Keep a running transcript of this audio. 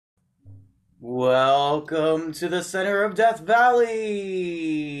Welcome to the center of Death Valley.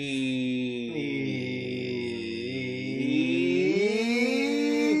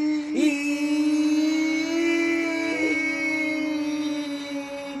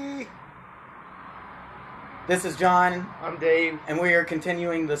 This is John. I'm Dave. And we are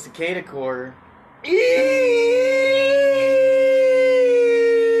continuing the Cicada Core.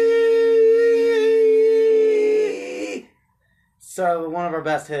 So, one of our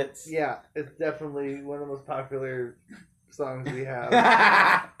best hits. Yeah, it's definitely one of the most popular songs we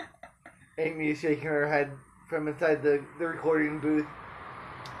have. Amy is shaking her head from inside the recording booth.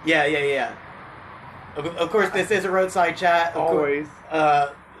 Yeah. Of course, this is a roadside chat. Always.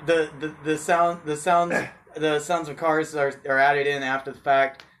 The sounds of cars are added in after the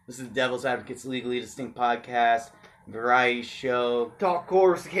fact. This is the Devil's Advocates Legally Distinct podcast, variety show. Talk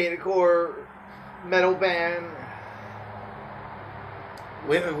core, cicada core, metal band.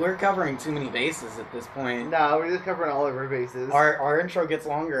 We're covering too many bases at this point. No, we're just covering all of our bases. Our intro gets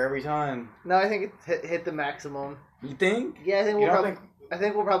longer every time. No, I think it's hit the maximum. You think? Yeah, I think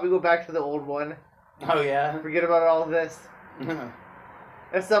we'll probably go back to the old one. Oh yeah. Forget about all of this.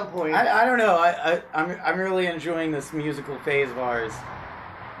 At some point. I don't know. I'm really enjoying this musical phase of ours.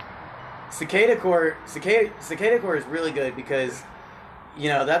 Cicada Core is really good because,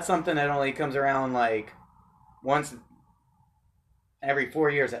 that's something that only comes around like once every 4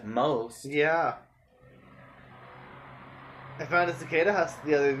 years at most. Yeah. I found a cicada house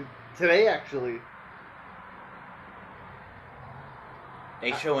today actually.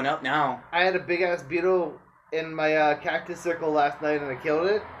 They showing up now. I had a big ass beetle in my cactus circle last night and I killed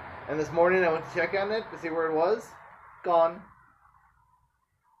it. And this morning I went to check on it to see where it was. Gone.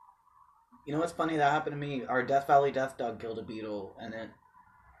 You know what's funny? That happened to me. Our Death Valley Death Dog killed a beetle, and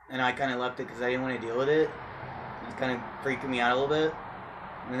I kind of left it because I didn't want to deal with it. It was kind of freaking me out a little bit.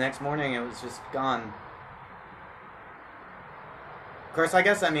 And the next morning, it was just gone. Of course, I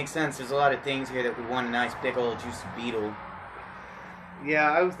guess that makes sense. There's a lot of things here that would want a nice big old juicy beetle.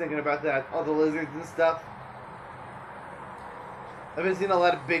 Yeah, I was thinking about that. All the lizards and stuff. I've been seeing a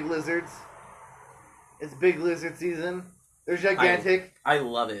lot of big lizards. It's big lizard season. They're gigantic. I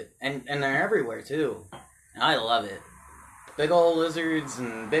love it. And they're everywhere, too. I love it. Big old lizards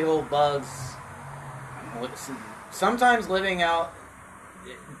and big old bugs. Sometimes living out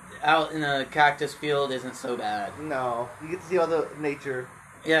in a cactus field isn't so bad. No. You get to see all the nature.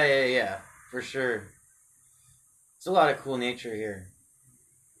 Yeah. For sure. There's a lot of cool nature here.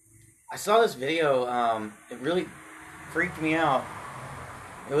 I saw this video. It really freaked me out.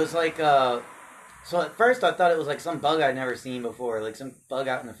 It was like... So at first I thought it was like some bug I'd never seen before, like some bug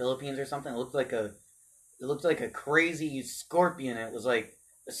out in the Philippines or something. It looked like a crazy scorpion. It was like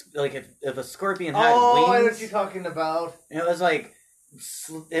if a scorpion had wings. Oh, I know what you're talking about. And it was like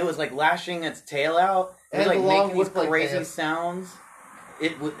lashing its tail out. It was like making these crazy sounds.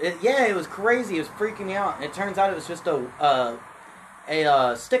 It was crazy. It was freaking me out. And it turns out it was just a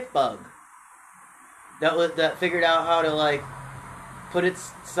stick bug that figured out how to like put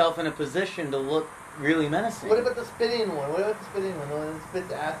itself in a position to look really menacing. What about the spitting one? The one that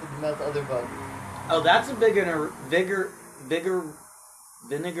spits acid and melts other bugs? Oh, that's a vinegar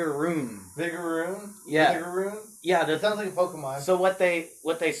rune. Vigoroon? Yeah. Vigoroon? Yeah. That sounds like a Pokemon. So what they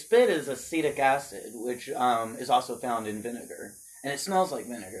spit is acetic acid, which is also found in vinegar, and it smells like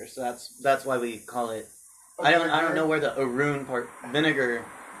vinegar. So that's why we call it. I don't know where the Arun part vinegar.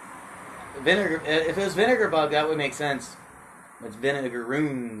 If it was vinegar bug, that would make sense. It's vinegar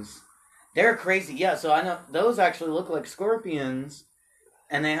runes. They're crazy. Yeah, so I know those actually look like scorpions,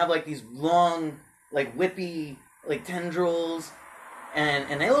 and they have like these long, like whippy, like tendrils,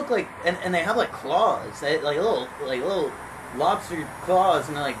 and they look like and they have like claws. They like little lobster claws,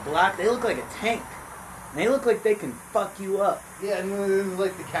 and they're like black. They look like a tank. And they look like they can fuck you up. Yeah, and then there's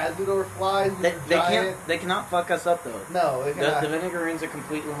like the Cazador flies. They cannot fuck us up though. No, they cannot. The vinegar runes are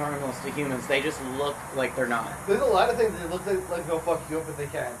completely harmless to humans. They just look like they're not. There's a lot of things that look like they'll fuck you up if they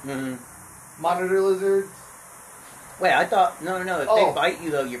can. Mm-hmm. Monitor lizards. Wait, I thought no. If they bite you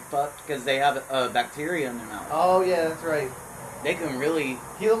though, you're fucked because they have bacteria in their mouth. Oh yeah, that's right. They can really.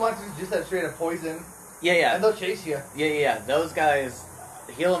 Gila monsters just have straight up poison. Yeah. And they'll chase you. Yeah. Those guys,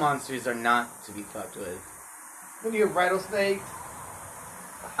 the Gila monsters are not to be fucked with. When you have rattlesnakes.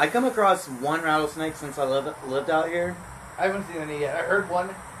 I come across one rattlesnake since I lived out here. I haven't seen any yet. I heard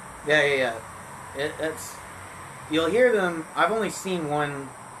one. Yeah. It's you'll hear them. I've only seen one.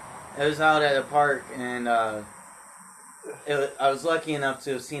 It was out at a park, and I was lucky enough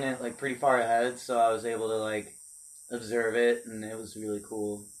to have seen it like pretty far ahead, so I was able to like observe it, and it was really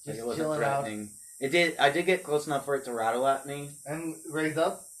cool. Like, it wasn't threatening. Out. I did get close enough for it to rattle at me and raise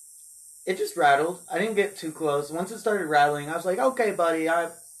up. It just rattled. I didn't get too close. Once it started rattling, I was like, "Okay, buddy, Give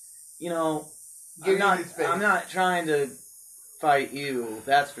I'm you space. not trying to fight you.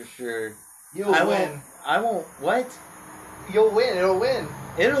 That's for sure. You'll win. I won't. What? You'll win. It'll win.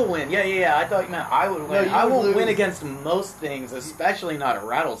 It'll win. Yeah. I thought you meant I would win. No, I would won't lose. win against most things, especially not a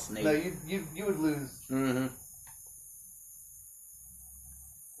rattlesnake. No, you would lose. Mm-hmm.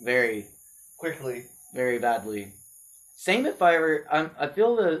 Very, Quickly. very badly. Same if I ever... I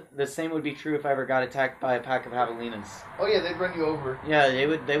feel the same would be true if I ever got attacked by a pack of javelinas. Oh yeah, they'd run you over. Yeah, they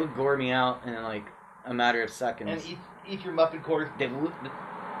would gore me out in like a matter of seconds. And eat your Muppet corpse. They would...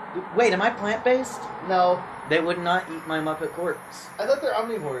 Wait, am I plant-based? No. They would not eat my Muppet corpse. I thought they're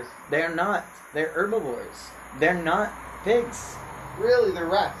omnivores. They're not. They're herbivores. They're not pigs. Really, they're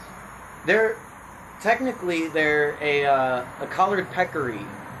rats. They're... Technically, they're a collared peccary.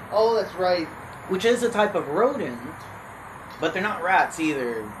 Oh, that's right. Which is a type of rodent, but they're not rats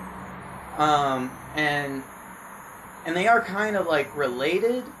either. And they are kind of like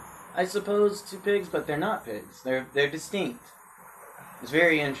related, I suppose, to pigs, but they're not pigs. They're distinct. It's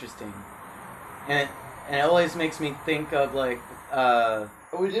very interesting, and it always makes me think of like. Are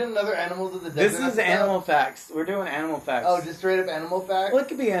we doing another animals of the desert? This is animal facts. We're doing animal facts. Oh, just straight up animal facts. Well, it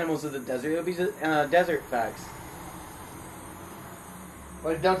could be animals of the desert. It'll be desert facts.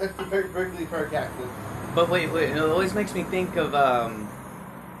 Like, don't touch the prickly pear cactus. But wait, it always makes me think of,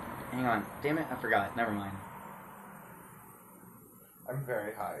 hang on. Damn it, I forgot. Never mind. I'm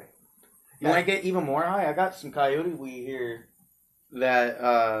very high. You want to get even more high? I got some coyote weed here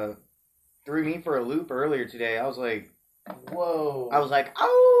that, threw me for a loop earlier today. I was like... Whoa. I was like,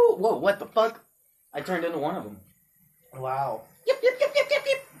 oh! Whoa, what the fuck? I turned into one of them. Wow. Yip.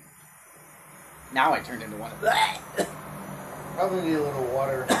 Now I turned into one of them. Probably need a little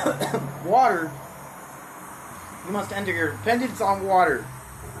water. Water? You must enter your dependence on water.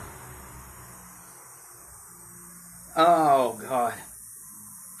 Oh, God.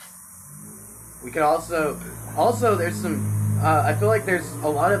 We could also there's some, I feel like there's a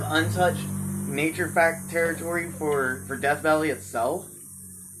lot of untouched nature fact territory for Death Valley itself.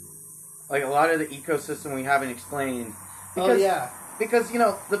 Like a lot of the ecosystem we haven't explained. Because, Because,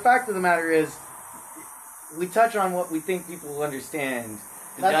 the fact of the matter is, we touch on what we think people will understand.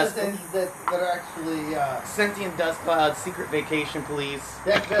 That's the things that are actually... Sentient dust clouds, secret vacation police.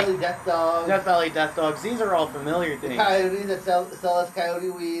 Death Valley Death Dogs. Death Valley Death Dogs. These are all familiar things. Coyotes that sell us coyote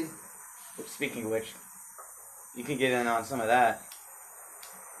weed. Speaking of which, you can get in on some of that.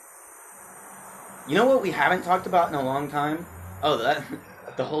 You know what we haven't talked about in a long time? Oh,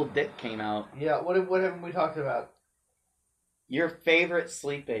 the whole dick came out. Yeah, what haven't we talked about? Your favorite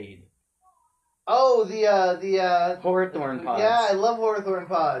sleep aid. Oh, the Horrorthorn pods. Yeah, I love Horrorthorn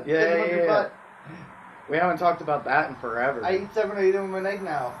pods. Yeah. We haven't talked about that in forever. I eat 7 or 8 of them a night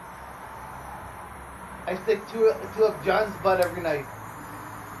now. I stick two up John's butt every night.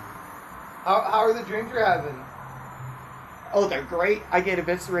 How are the dreams you're having? Oh, they're great. I get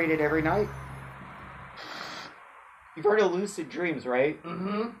eviscerated every night. You've heard of lucid dreams, right?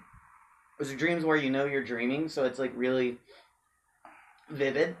 Mm-hmm. Those are dreams where you know you're dreaming, so it's like really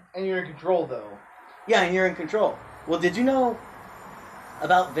vivid. And you're in control, though. Yeah, and you're in control. Well, did you know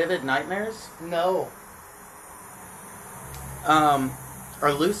about vivid nightmares? No.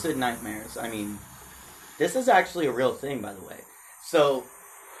 Or lucid nightmares. I mean, this is actually a real thing, by the way. So,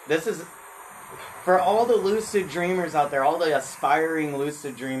 this is... For all the lucid dreamers out there, all the aspiring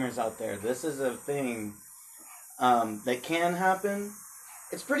lucid dreamers out there, this is a thing that can happen.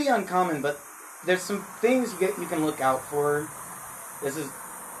 It's pretty uncommon, but there's some things you can look out for. This is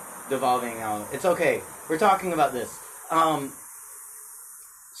devolving out. It's okay. We're talking about this.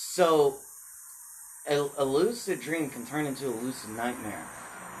 So, a lucid dream can turn into a lucid nightmare.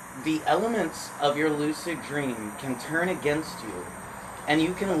 The elements of your lucid dream can turn against you, and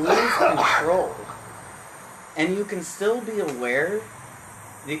you can lose control. And you can still be aware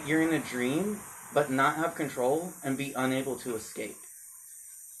that you're in a dream, but not have control and be unable to escape.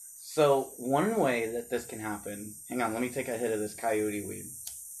 So, one way that this can happen... Hang on, let me take a hit of this coyote weed.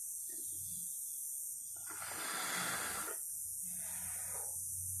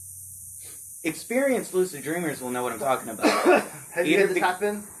 Experienced lucid dreamers will know what I'm talking about. Have you had this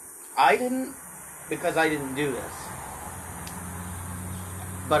happen? I didn't, because I didn't do this.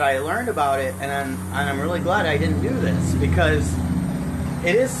 But I learned about it, and I'm really glad I didn't do this, because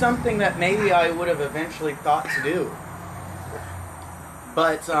it is something that maybe I would have eventually thought to do.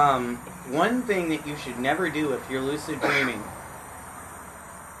 But one thing that you should never do if you're lucid dreaming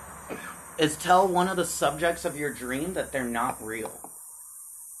is tell one of the subjects of your dream that they're not real.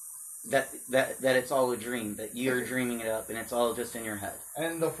 that it's all a dream, that you're dreaming it up, and it's all just in your head.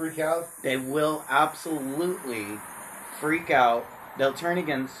 And they'll freak out? They will absolutely freak out. They'll turn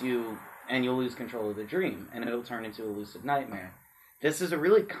against you, and you'll lose control of the dream, and it'll turn into a lucid nightmare. This is a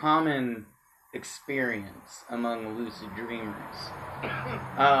really common experience among lucid dreamers.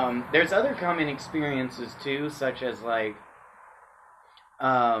 There's other common experiences, too, such as, like,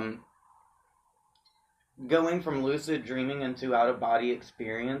 going from lucid dreaming into out-of-body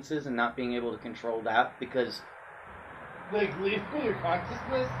experiences and not being able to control that because... Like, leaving your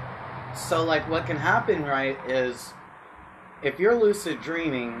consciousness? So, like, what can happen, right, is if you're lucid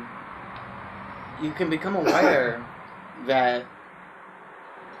dreaming, you can become aware that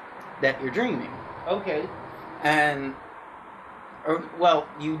you're dreaming. Okay. And...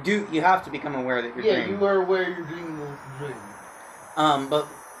 you have to become aware that you're dreaming. Yeah, you are aware you're dreaming the lucid dream. But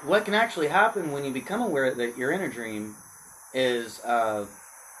what can actually happen when you become aware that you're in a dream is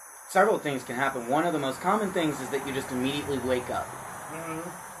several things can happen. One of the most common things is that you just immediately wake up.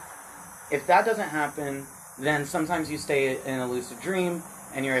 Mm-hmm. If that doesn't happen, then sometimes you stay in a lucid dream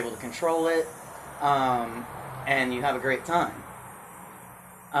and you're able to control it, and you have a great time.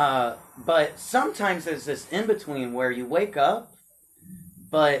 But sometimes there's this in-between where you wake up,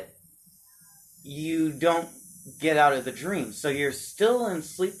 but you don't get out of the dream. So you're still in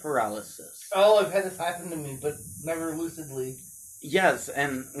sleep paralysis. Oh, I've had this happen to me, but never lucidly. Yes,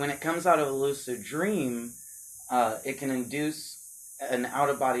 and when it comes out of a lucid dream, it can induce an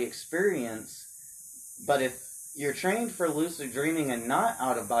out-of-body experience. But if you're trained for lucid dreaming and not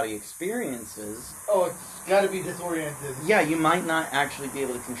out-of-body experiences... Oh, it's got to be disoriented. Yeah, you might not actually be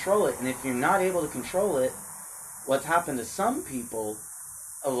able to control it. And if you're not able to control it, what's happened to some people...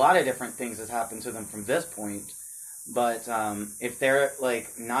 A lot of different things has happened to them from this point, but if they're like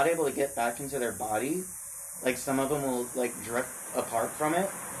not able to get back into their body, like some of them will like drift apart from it.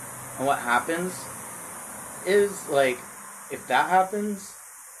 And what happens is like if that happens,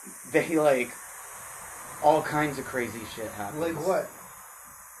 they like all kinds of crazy shit happens. Like what?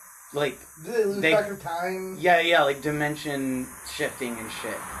 Like do they lose track of time? Yeah, like dimension shifting and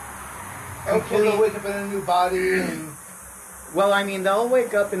shit. Okay, they'll wake up in a new body and. Well, I mean, they'll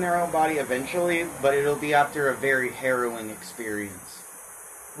wake up in their own body eventually, but it'll be after a very harrowing experience.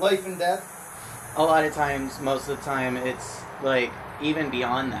 Life and death? A lot of times, most of the time, it's, like, even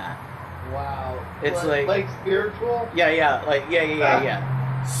beyond that. Wow. It's like spiritual?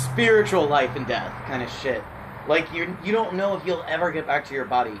 Yeah. Spiritual life and death kind of shit. Like, you don't know if you'll ever get back to your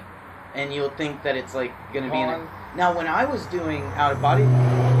body, and you'll think that it's, like, gonna be in it. Now, when I was doing out-of-body,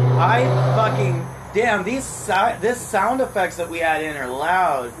 I fucking... Damn, this sound effects that we add in are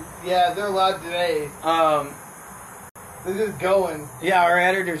loud. Yeah, they're loud today. They're just going. Yeah, our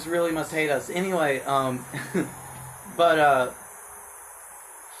editors really must hate us. Anyway, but,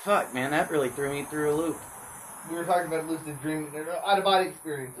 fuck, man, that really threw me through a loop. We were talking about lucid dreaming, out-of-body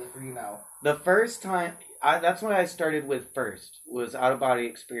experiences for you now. The first time, that's what I started with first, was out-of-body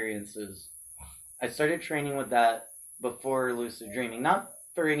experiences. I started training with that before lucid dreaming. Not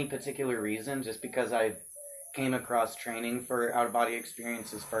for any particular reason, just because I came across training for out-of-body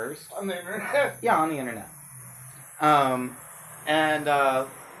experiences first. On the internet? Yeah, on the internet.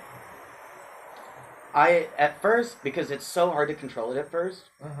 I, at first, because it's so hard to control it at first,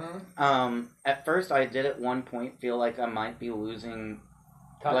 at first I did at one point feel like I might be losing,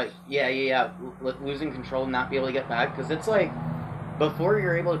 touch. Losing control and not be able to get back, because it's like, before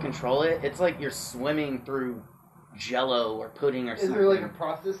you're able to control it, it's like you're swimming through Jello or pudding or something. Is there like a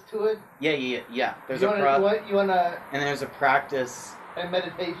process to it? Yeah. There's and there's a practice and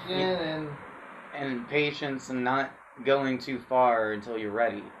meditation and patience and not going too far until you're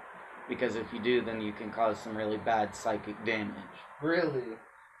ready, because if you do, then you can cause some really bad psychic damage. Really?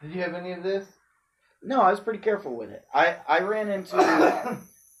 Did you have any of this? No, I was pretty careful with it. I ran into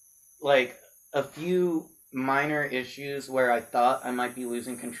like a few minor issues where I thought I might be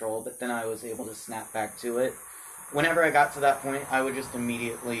losing control, but then I was able to snap back to it. Whenever I got to that point, I would just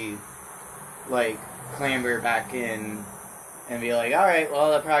immediately, like, clamber back in and be like, alright,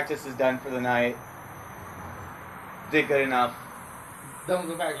 well, the practice is done for the night. Did good enough. Don't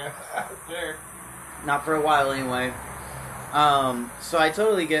go back out there. Not for a while, anyway. So I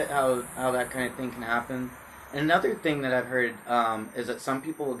totally get how that kind of thing can happen. Another thing that I've heard is that some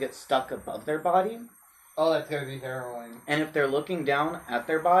people will get stuck above their body. Oh, that's gotta be harrowing. And if they're looking down at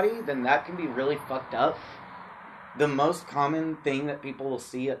their body, then that can be really fucked up. The most common thing that people will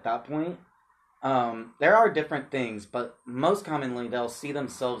see at that point, there are different things, but most commonly they'll see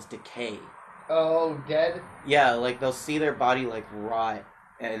themselves decay. Oh, dead? Yeah, like they'll see their body like rot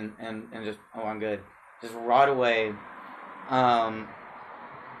and just, oh, I'm good. Just rot away.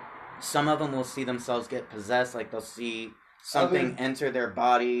 some of them will see themselves get possessed. Like, they'll see something enter their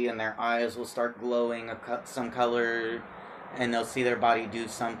body, and their eyes will start glowing some color, and they'll see their body do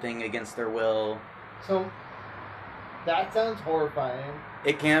something against their will. So, that sounds horrifying.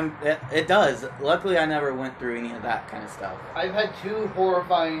 It does. Luckily, I never went through any of that kind of stuff. I've had 2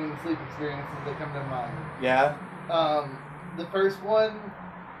 horrifying sleep experiences that come to mind. Yeah? The first one,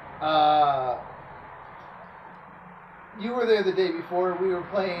 you were there the day before. We were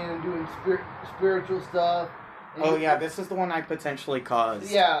playing and doing spiritual stuff. Oh, yeah, this is the one I potentially caused.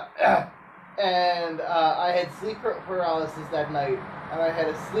 Yeah. And I had sleep paralysis that night. And I had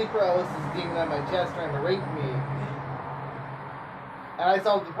a sleep paralysis demon on my chest trying to rape me. And I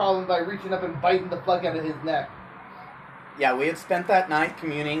solved the problem by reaching up and biting the fuck out of his neck. Yeah, we had spent that night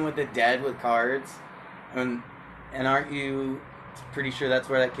communing with the dead with cards. And aren't you pretty sure that's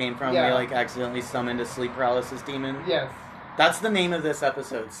where that came from? Yeah. We, like, accidentally summoned a sleep paralysis demon? Yes. That's the name of this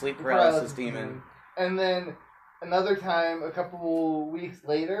episode, Sleep Paralysis Demon. And then another time, a couple weeks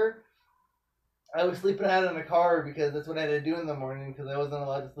later, I was sleeping out in a car because that's what I had to do in the morning because I wasn't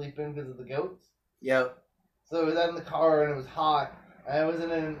allowed to sleep in because of the goats. Yep. So I was out in the car and it was hot. And I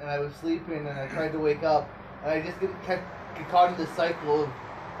wasn't in, and I was sleeping and I tried to wake up. And I just kept caught in this cycle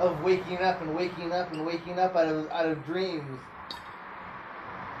of waking up and waking up and waking up out of dreams.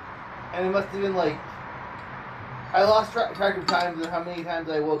 And it must have been like, I lost track of times and how many times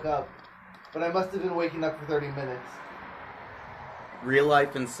I woke up. But I must have been waking up for 30 minutes. Real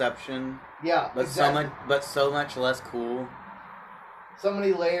life Inception. Yeah, but exactly. so much less cool. So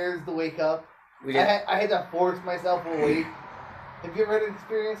many layers to wake up. I had to force myself awake. Have you ever had an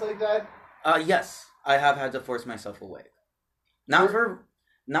experience like that? Yes, I have had to force myself awake. Not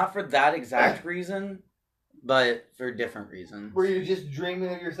for that exact reason, but for different reasons. Where you're just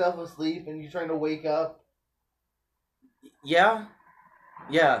dreaming of yourself asleep and you're trying to wake up? Yeah.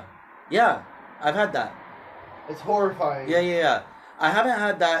 I've had that. It's horrifying. Yeah. I haven't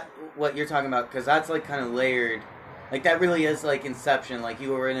had that, what you're talking about, because that's, like, kind of layered. Like, that really is, like, Inception. Like,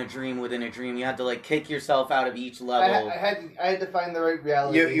 you were in a dream within a dream. You had to, like, kick yourself out of each level. I had to find the right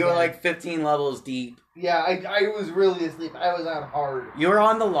reality. You were, like, 15 levels deep. Yeah, I was really asleep. I was on hard. You were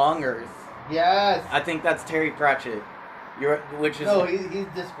on the Long Earth. Yes. I think that's Terry Pratchett. He's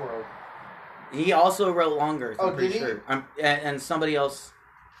Discworld. He also wrote Long Earth, I'm pretty did he? sure. And somebody else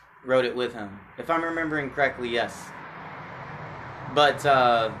wrote it with him. If I'm remembering correctly, yes. But,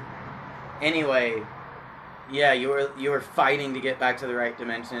 anyway, yeah, you were fighting to get back to the right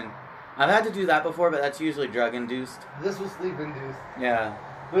dimension. I've had to do that before, but that's usually drug-induced. This was sleep-induced. Yeah.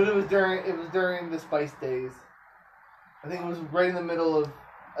 But it was during the Spice days. I think it was right in the middle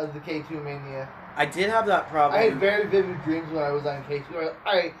of the K2 mania. I did have that problem. I had very vivid dreams when I was on K2.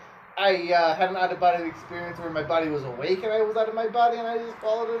 I had an out-of-body experience where my body was awake and I was out of my body and I just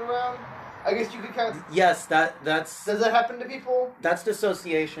followed it around. I guess you could count. Yes, that's... Does that happen to people? That's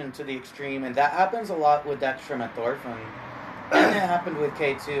dissociation to the extreme, and that happens a lot with dextromethorphan. And it happened with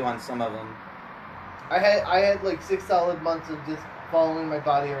K2 on some of them. I had like 6 solid months of just following my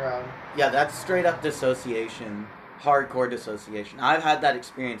body around. Yeah, that's straight up dissociation. Hardcore dissociation. I've had that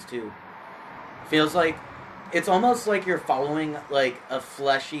experience too. Feels like... It's almost like you're following, like, a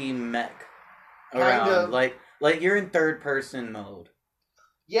fleshy mech around. Kind of. Like you're in third-person mode.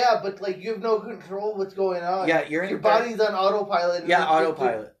 Yeah, but, like, you have no control of what's going on. Yeah, your body's on autopilot. Yeah,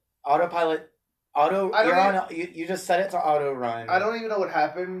 autopilot. You just set it to auto run. I don't even know what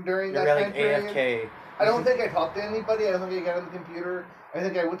happened during that time period. AFK. I don't think I talked to anybody. I don't think I got on the computer. I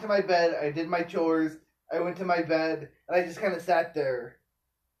think I went to my bed. I did my chores. I went to my bed, and I just kind of sat there.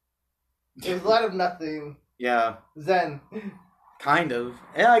 It was a lot of nothing. Yeah. Zen. Kind of.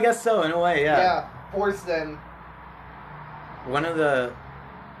 Yeah, I guess so, in a way, yeah. Yeah, forced Zen. One of the...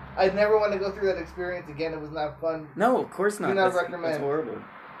 I'd never want to go through that experience again. It was not fun. No, of course not. Do not recommend. That's horrible.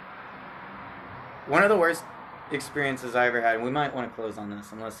 One of the worst experiences I ever had, and we might want to close on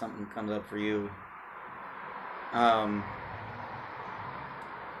this unless something comes up for you,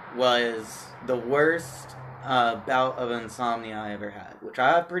 was the worst bout of insomnia I ever had, which I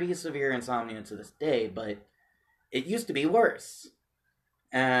have pretty severe insomnia to this day, but it used to be worse.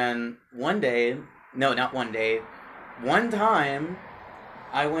 And one time,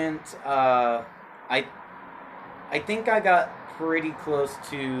 I went, I think I got pretty close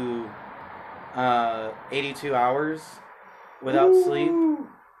to 82 hours without sleep.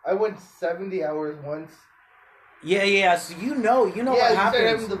 I went 70 hours once. Yeah, so you know what happens. Yeah, you started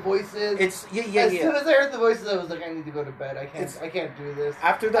having the voices. As soon as I heard the voices, I was like, I need to go to bed. I can't do this.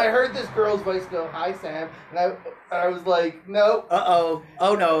 After that, I heard this girl's voice go, "Hi, Sam," and I was like, no. Oh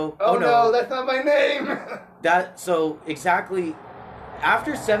no. No, that's not my name. So exactly,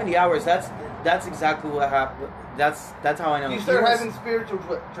 after 70 hours, that's exactly what happened. That's how I know. You start having spiritual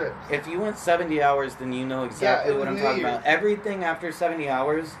trips. If you went 70 hours, then you know exactly what I'm talking about. Everything after 70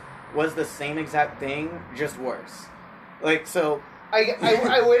 hours was the same exact thing, just worse. Like, so...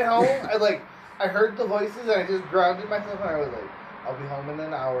 I went home, I heard the voices, and I just grounded myself, and I was like, I'll be home in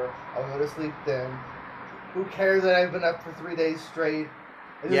an hour, I'll go to sleep then. Who cares that I've been up for 3 days straight?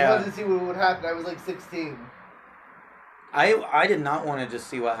 I just wanted to see what would happen. I was like 16. I did not want to just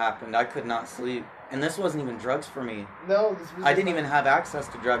see what happened. I could not sleep. And this wasn't even drugs for me. No, this was... I didn't even have access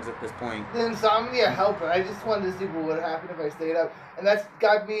to drugs at this point. The insomnia helped. I just wanted to see what would happen if I stayed up. And that's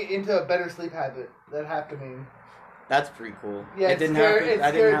got me into a better sleep habit. That happening. That's pretty cool. Yeah, it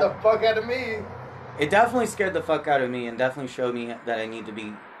scared the fuck out of me. It definitely scared the fuck out of me and definitely showed me that I need to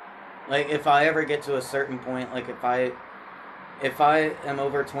be... Like, if I ever get to a certain point, like, if I am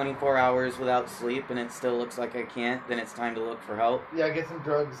over 24 hours without sleep and it still looks like I can't, then it's time to look for help. Yeah, get some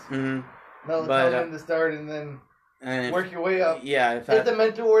drugs. Mm-hmm. Melatonin to start and then work your way up. Yeah. Hit the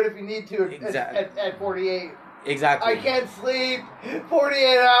mental ward if you need to exactly. at 48. Exactly. I can't sleep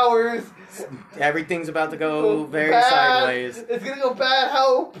 48 hours. Everything's about to go very sideways. It's going to go bad.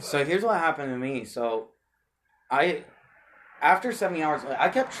 Help. So here's what happened to me. So after 70 hours, I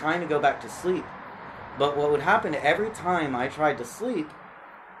kept trying to go back to sleep. But what would happen every time I tried to sleep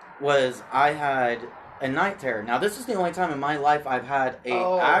was I had a night terror. Now, this is the only time in my life I've had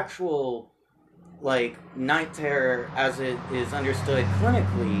a actual, night terror as it is understood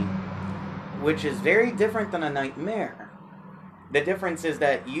clinically, which is very different than a nightmare. The difference is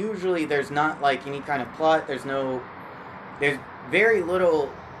that usually there's not, any kind of plot. There's very little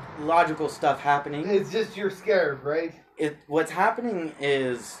logical stuff happening. It's just you're scared, right? What's happening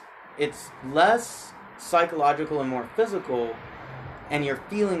is it's less psychological and more physical, and you're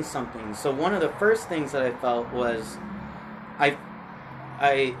feeling something. So one of the first things that I felt was I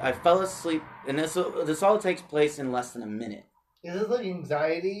fell asleep, and this all takes place in less than a minute. Is this like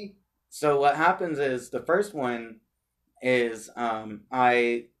anxiety? So what happens is the first one is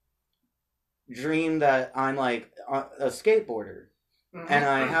I dream that I'm like a skateboarder, and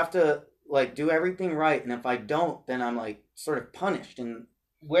I have to do everything right, and if I don't, then I'm sort of punished and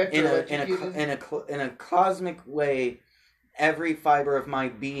in a cosmic way. Every fiber of my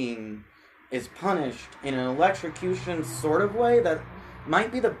being is punished in an electrocution sort of way that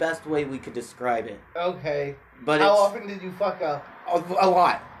might be the best way we could describe it. Okay. But how often did you fuck up? A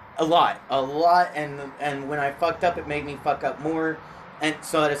lot, and when I fucked up, it made me fuck up more, and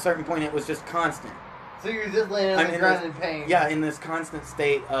so at a certain point, it was just constant. So you're just laying on the ground in pain. Yeah, in this constant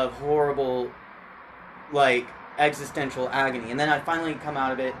state of horrible, existential agony, and then I finally come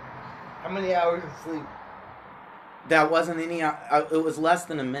out of it. How many hours of sleep? That wasn't any. It was less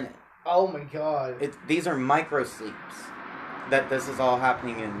than a minute. Oh my god! These are micro sleeps that this is all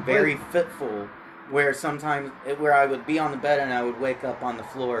happening in. Very fitful, where I would be on the bed and I would wake up on the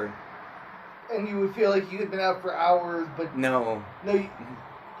floor. And you would feel like you had been out for hours, but no.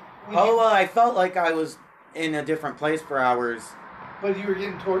 I felt like I was in a different place for hours. But you were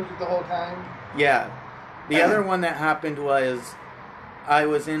getting tortured the whole time? Yeah. The other one that happened was I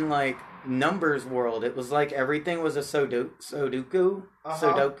was in numbers world. It was like everything was a Sudoku.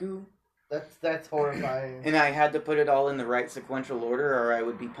 That's horrifying. And I had to put it all in the right sequential order or I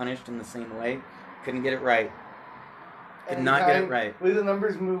would be punished in the same way. Couldn't get it right. Could not get it right. Would the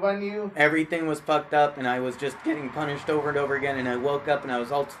numbers move on you? Everything was fucked up and I was just getting punished over and over again, and I woke up and I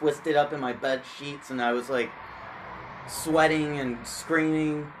was all twisted up in my bed sheets and I was sweating and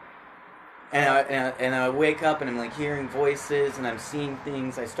screaming. And I wake up and I'm hearing voices and I'm seeing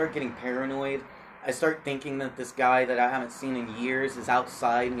things. I start getting paranoid. I start thinking that this guy that I haven't seen in years is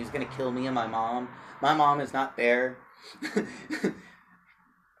outside and he's going to kill me and my mom. My mom is not there.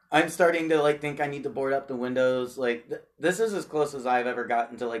 I'm starting to think I need to board up the windows. This is as close as I've ever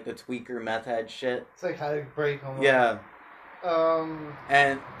gotten to the tweaker meth head shit. It's psychotic break almost. Yeah.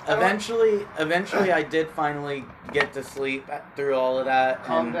 And eventually I did finally get to sleep through all of that.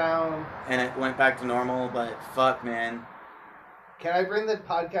 Calm down. And it went back to normal, but fuck, man. Can I bring the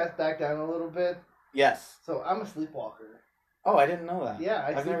podcast back down a little bit? Yes. So I'm a sleepwalker. Oh, I didn't know that. Yeah,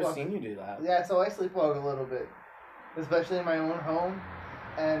 I've never seen you do that. Yeah, so I sleepwalk a little bit. Especially in my own home.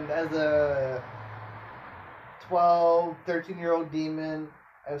 And as a 12, 13-year-old demon,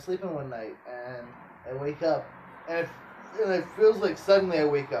 I was sleeping one night and I wake up and it feels like suddenly I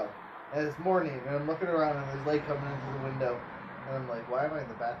wake up and it's morning and I'm looking around and there's light coming into the window and I'm like, why am I in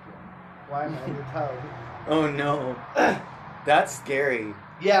the bathroom? Why am I in the tub? Oh no. That's scary.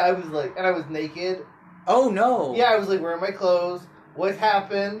 Yeah, I was and I was naked. Oh no. Yeah, I was where are my clothes? What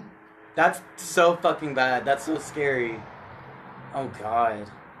happened? That's so fucking bad. That's so scary. Oh, God.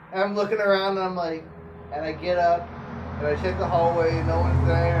 And I'm looking around and I'm like, and I get up and I check the hallway, no one's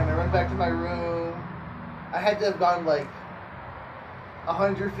there, and I run back to my room. I had to have gone like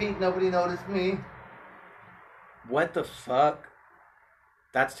 100 feet, nobody noticed me. What the fuck?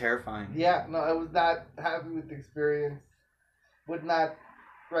 That's terrifying. Yeah, no, I was not happy with the experience. Would not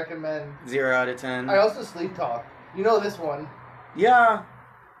recommend. 0 out of 10. I also sleep talk. You know this one. Yeah.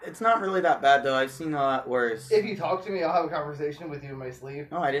 It's not really that bad, though. I've seen a lot worse. If you talk to me, I'll have a conversation with you in my sleep.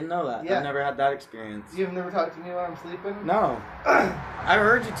 Oh, I didn't know that. Yeah. I've never had that experience. You've never talked to me when I'm sleeping? No. I've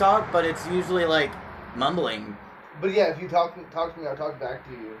heard you talk, but it's usually like mumbling. But yeah, if you talk to me, I'll talk back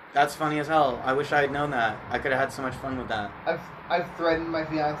to you. That's funny as hell. I wish I had known that. I could have had so much fun with that. I've threatened my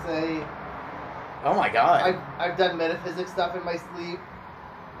fiance. Oh my god. I've done metaphysics stuff in my sleep.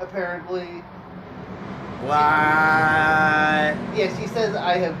 Apparently. What? Yeah, she says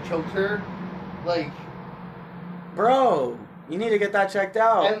I have choked her. Like, bro, you need to get that checked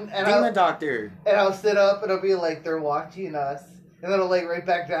out. And Demon doctor. And I'll sit up and I'll be like, they're watching us. And then I'll lay right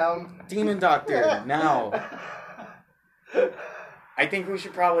back down. Demon doctor, now. I think we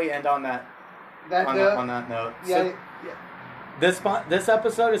should probably end on that on that note. Yeah, so, this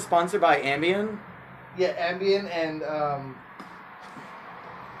episode is sponsored by Ambien. Yeah, Ambien and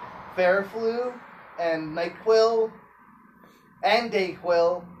Theraflu and NyQuil and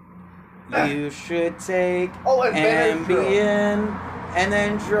DayQuil. You should take and Ambien and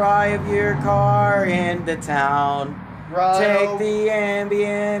then drive your car into town. Take the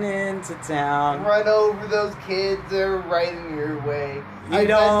Ambien into town. Run over those kids, they're right in your way. You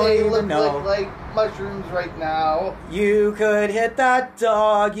don't they even look know. like mushrooms right now. You could hit that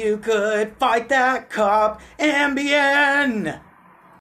dog, you could fight that cop. Ambien!